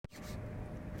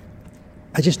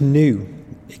I just knew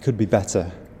it could be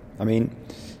better. I mean,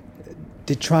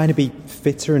 did trying to be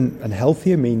fitter and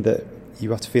healthier mean that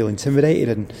you have to feel intimidated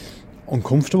and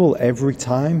uncomfortable every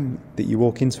time that you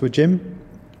walk into a gym?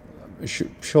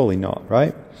 Surely not,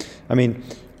 right? I mean,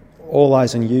 all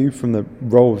eyes on you from the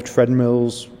row of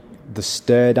treadmills, the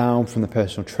stare down from the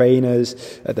personal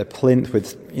trainers at the plinth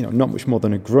with, not much more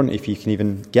than a grunt if you can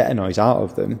even get a noise out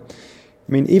of them.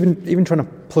 I mean, even trying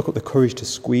to pluck up the courage to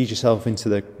squeeze yourself into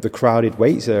the crowded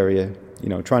weights area,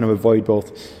 trying to avoid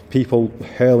both people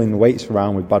hurling the weights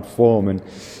around with bad form and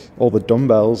all the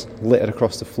dumbbells littered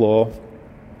across the floor.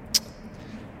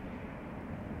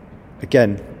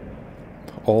 Again,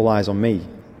 all eyes on me,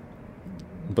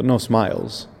 but no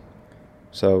smiles.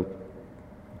 So,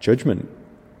 judgment.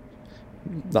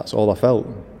 That's all I felt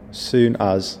as soon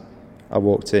as I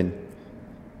walked in.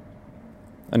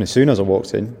 And as soon as I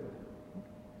walked in,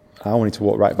 I wanted to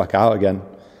walk right back out again.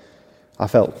 I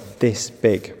felt this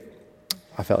big.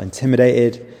 I felt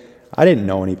intimidated. I didn't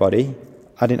know anybody.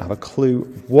 I didn't have a clue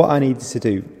what I needed to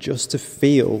do just to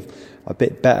feel a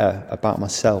bit better about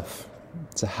myself,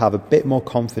 to have a bit more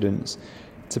confidence,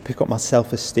 to pick up my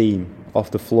self-esteem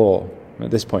off the floor. At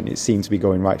this point, it seemed to be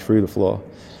going right through the floor.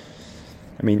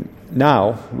 I mean,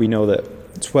 now we know that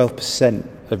 12%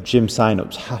 of gym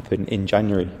sign-ups happen in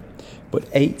January, but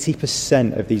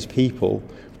 80% of these people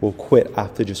will quit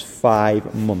after just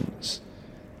 5 months.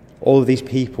 All of these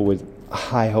people with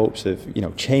high hopes of,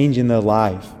 changing their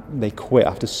life, they quit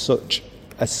after such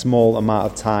a small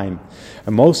amount of time.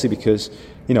 And mostly because,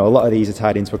 a lot of these are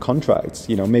tied into a contract.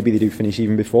 Maybe they do finish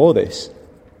even before this.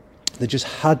 There just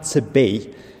had to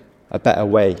be a better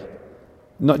way.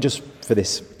 Not just for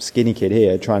this skinny kid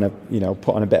here trying to,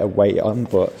 put on a bit of weight on,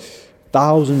 but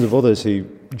thousands of others who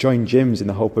join gyms in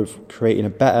the hope of creating a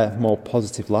better, more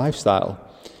positive lifestyle.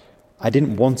 I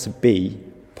didn't want to be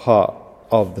part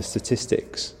of the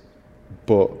statistics,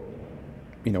 but,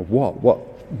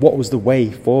 what was the way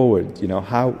forward?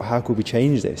 How could we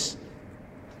change this?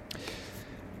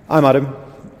 I'm Adam,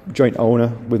 joint owner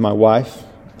with my wife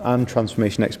and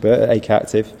transformation expert at AK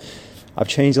Active. I've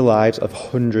changed the lives of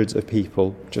hundreds of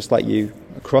people, just like you,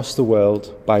 across the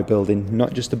world by building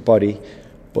not just the body,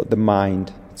 but the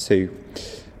mind too.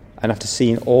 And after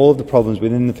seeing all of the problems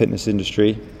within the fitness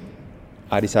industry,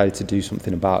 I decided to do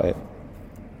something about it.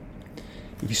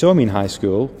 If you saw me in high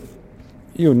school,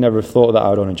 you would never have thought that I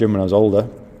would own a gym when I was older.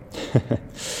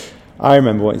 I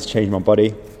remember wanting to change my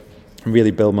body and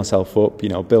really build myself up,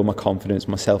 build my confidence,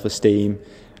 my self-esteem.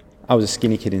 I was a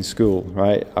skinny kid in school,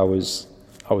 right? I was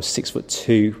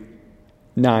 6'2",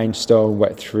 9 stone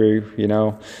wet through,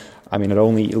 I mean, I'd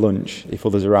only eat lunch if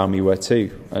others around me were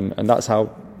too. And that's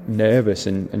how nervous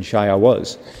and shy I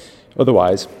was.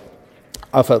 Otherwise,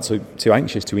 I felt too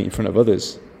anxious to eat in front of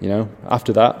others,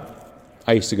 After that,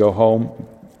 I used to go home,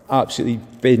 absolutely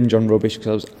binge on rubbish because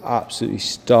I was absolutely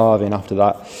starving after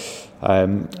that.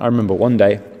 I remember one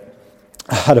day,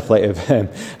 I had a plate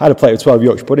of 12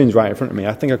 Yorkshire puddings right in front of me.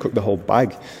 I think I cooked the whole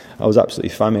bag. I was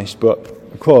absolutely famished. But,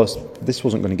 of course, this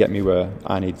wasn't going to get me where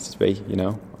I needed to be,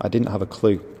 I didn't have a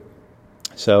clue.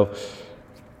 So,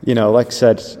 like I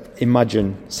said,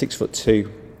 imagine 6'2",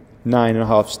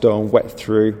 9.5 stone, wet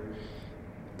through.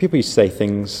 People used to say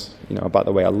things, about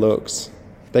the way I looked.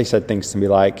 They said things to me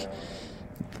like,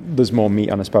 there's more meat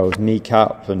on a sparrow's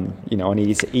kneecap, and, I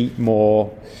needed to eat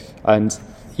more. And,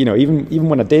 even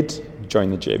when I did join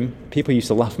the gym, people used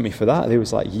to laugh at me for that. They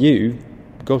was like, you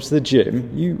go to the gym,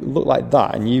 you look like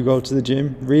that, and you go to the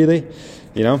gym, really?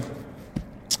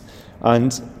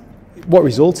 And what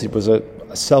resulted was a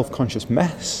self-conscious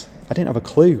mess. I didn't have a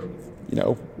clue,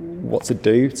 what to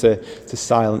do to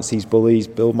silence these bullies,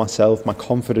 build myself, my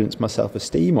confidence, my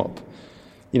self-esteem up.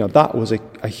 That was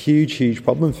a huge, huge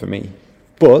problem for me.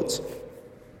 But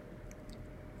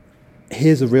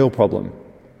here's the real problem.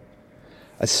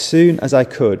 As soon as I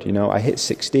could, I hit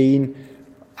 16,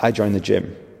 I joined the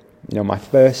gym. My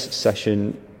first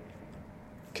session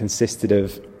consisted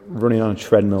of running on a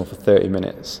treadmill for 30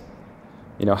 minutes.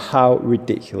 How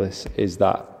ridiculous is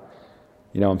that?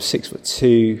 I'm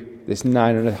 6'2", this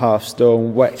 9.5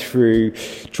 stone, wet through,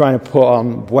 trying to put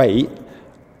on weight.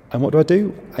 And what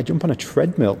do? I jump on a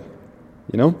treadmill,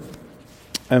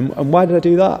 And why did I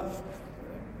do that?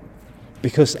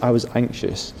 Because I was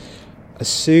anxious. As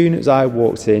soon as I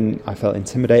walked in, I felt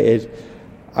intimidated.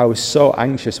 I was so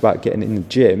anxious about getting in the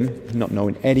gym, not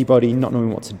knowing anybody, not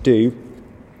knowing what to do,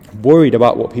 worried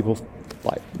about what people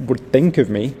would think of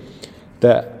me,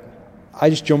 that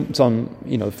I just jumped on,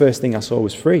 the first thing I saw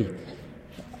was free.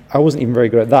 I wasn't even very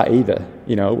good at that either,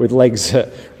 with legs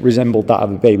that resembled that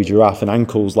of a baby giraffe and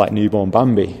ankles like newborn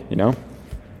Bambi,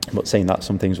 But saying that,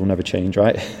 some things will never change,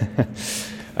 right?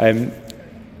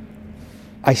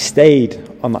 I stayed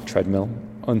on that treadmill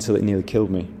until it nearly killed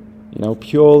me,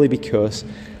 purely because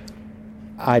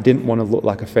I didn't want to look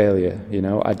like a failure,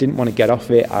 I didn't want to get off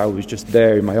it. I was just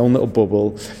there in my own little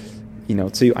bubble,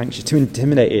 too anxious, too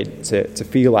intimidated to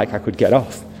feel like I could get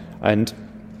off. And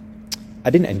I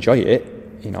didn't enjoy it,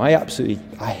 I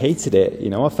hated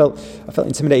it, I felt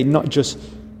intimidated, not just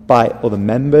by other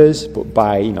members, but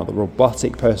by, the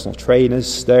robotic personal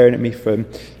trainers staring at me from,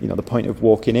 the point of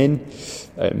walking in.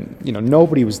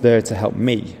 Nobody was there to help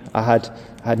me. I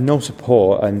had no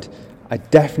support, and I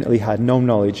definitely had no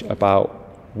knowledge about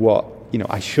what,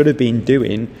 I should have been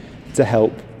doing to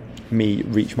help me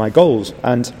reach my goals.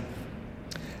 And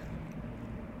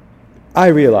I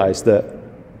realized that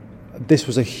this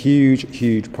was a huge,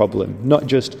 huge problem, not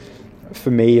just for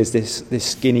me as this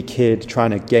skinny kid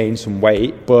trying to gain some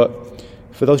weight, but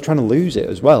for those trying to lose it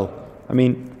as well. I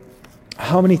mean,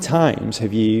 how many times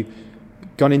have you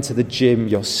gone into the gym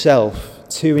yourself,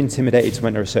 too intimidated to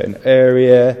enter a certain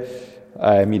area,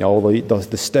 all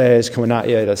the stairs coming at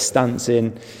you, the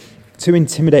stancing, too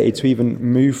intimidated to even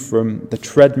move from the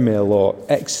treadmill or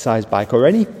exercise bike or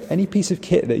any piece of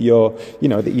kit that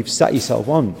that you've sat yourself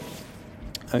on.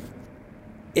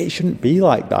 It shouldn't be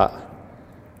like that.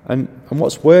 And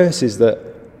what's worse is that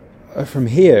from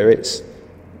here, it's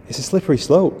a slippery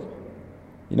slope.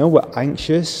 We're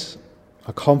anxious,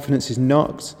 our confidence is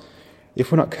knocked.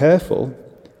 If we're not careful,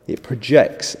 it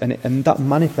projects and that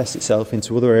manifests itself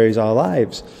into other areas of our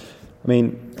lives. I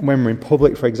mean, when we're in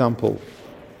public, for example,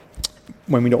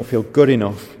 when we don't feel good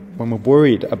enough, when we're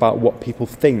worried about what people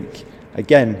think,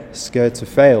 again, scared to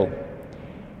fail.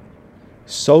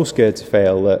 So scared to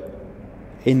fail that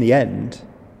in the end,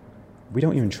 we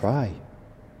don't even try.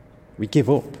 We give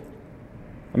up.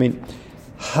 I mean,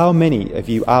 how many of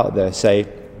you out there say,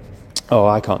 "Oh,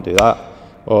 I can't do that,"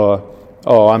 or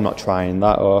 "Oh, I'm not trying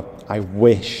that," or "I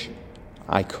wish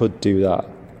I could do that"?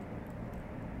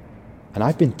 And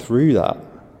I've been through that.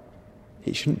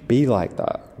 It shouldn't be like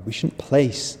that. We shouldn't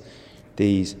place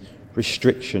these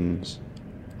restrictions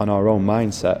on our own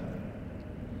mindset.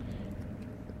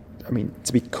 I mean,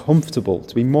 to be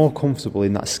more comfortable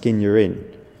in that skin you're in,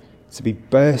 to be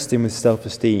bursting with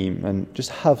self-esteem and just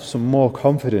have some more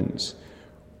confidence.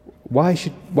 Why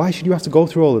should you have to go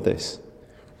through all of this?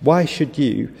 Why should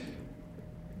you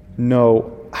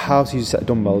know how to use a set of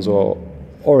dumbbells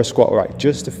or a squat rack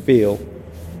just to feel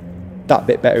that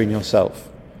bit better in yourself?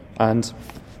 And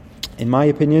in my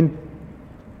opinion,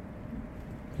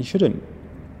 you shouldn't.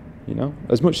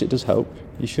 As much as it does help,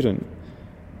 you shouldn't.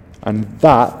 And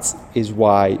that is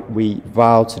why we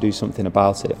vowed to do something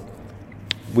about it.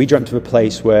 We dreamt of a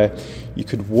place where you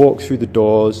could walk through the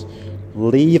doors,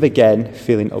 leave again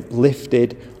feeling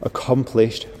uplifted,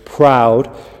 accomplished, proud,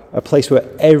 a place where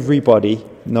everybody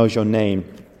knows your name,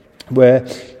 where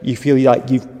you feel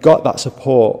like you've got that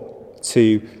support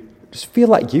to just feel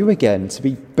like you again, to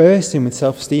be bursting with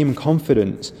self-esteem and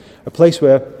confidence, a place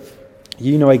where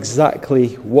you know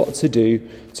exactly what to do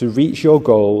to reach your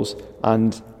goals,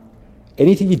 and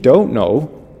anything you don't know,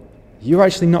 you're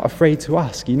actually not afraid to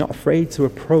ask. You're not afraid to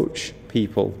approach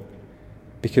people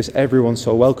because everyone's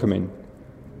so welcoming.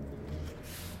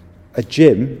 A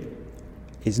gym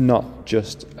is not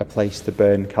just a place to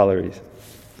burn calories.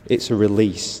 It's a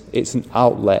release. It's an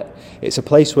outlet. It's a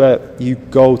place where you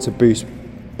go to boost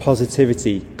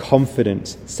positivity,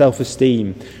 confidence,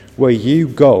 self-esteem, where you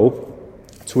go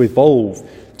to evolve,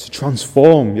 to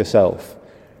transform yourself.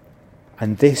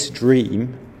 And this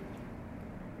dream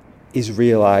is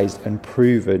realised and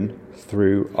proven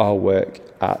through our work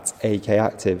at AK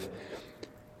Active.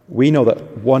 We know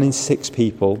that 1 in 6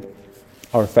 people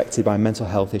are affected by mental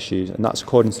health issues, and that's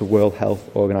according to the World Health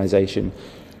Organization.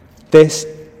 This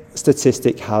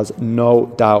statistic has no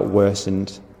doubt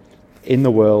worsened in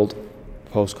the world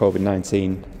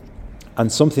post-COVID-19,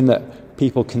 and something that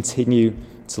people continue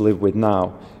to live with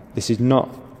now. It's not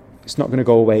going to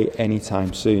go away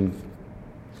anytime soon.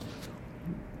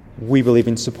 We believe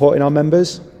in supporting our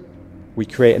members. We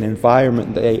create an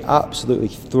environment that they absolutely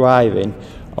thrive in,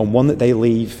 and one that they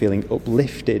leave feeling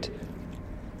uplifted,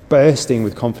 bursting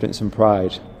with confidence and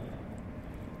pride.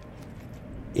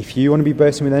 If you want to be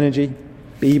bursting with energy,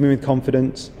 beaming with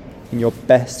confidence, in your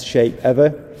best shape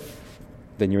ever,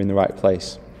 then you're in the right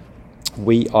place.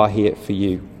 We are here for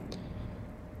you.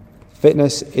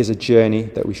 Fitness is a journey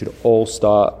that we should all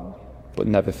start but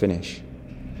never finish.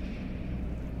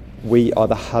 We are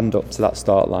the hand up to that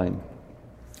start line.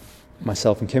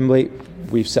 Myself and Kimberly,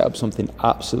 we've set up something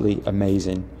absolutely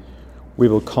amazing. We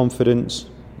build confidence,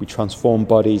 we transform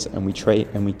bodies, and we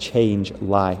change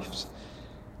lives.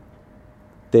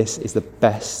 This is the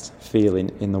best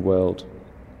feeling in the world.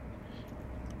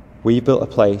 We built a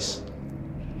place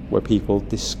where people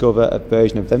discover a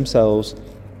version of themselves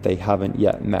they haven't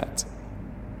yet met.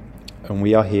 And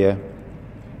we are here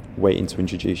waiting to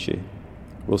introduce you.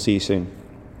 We'll see you soon.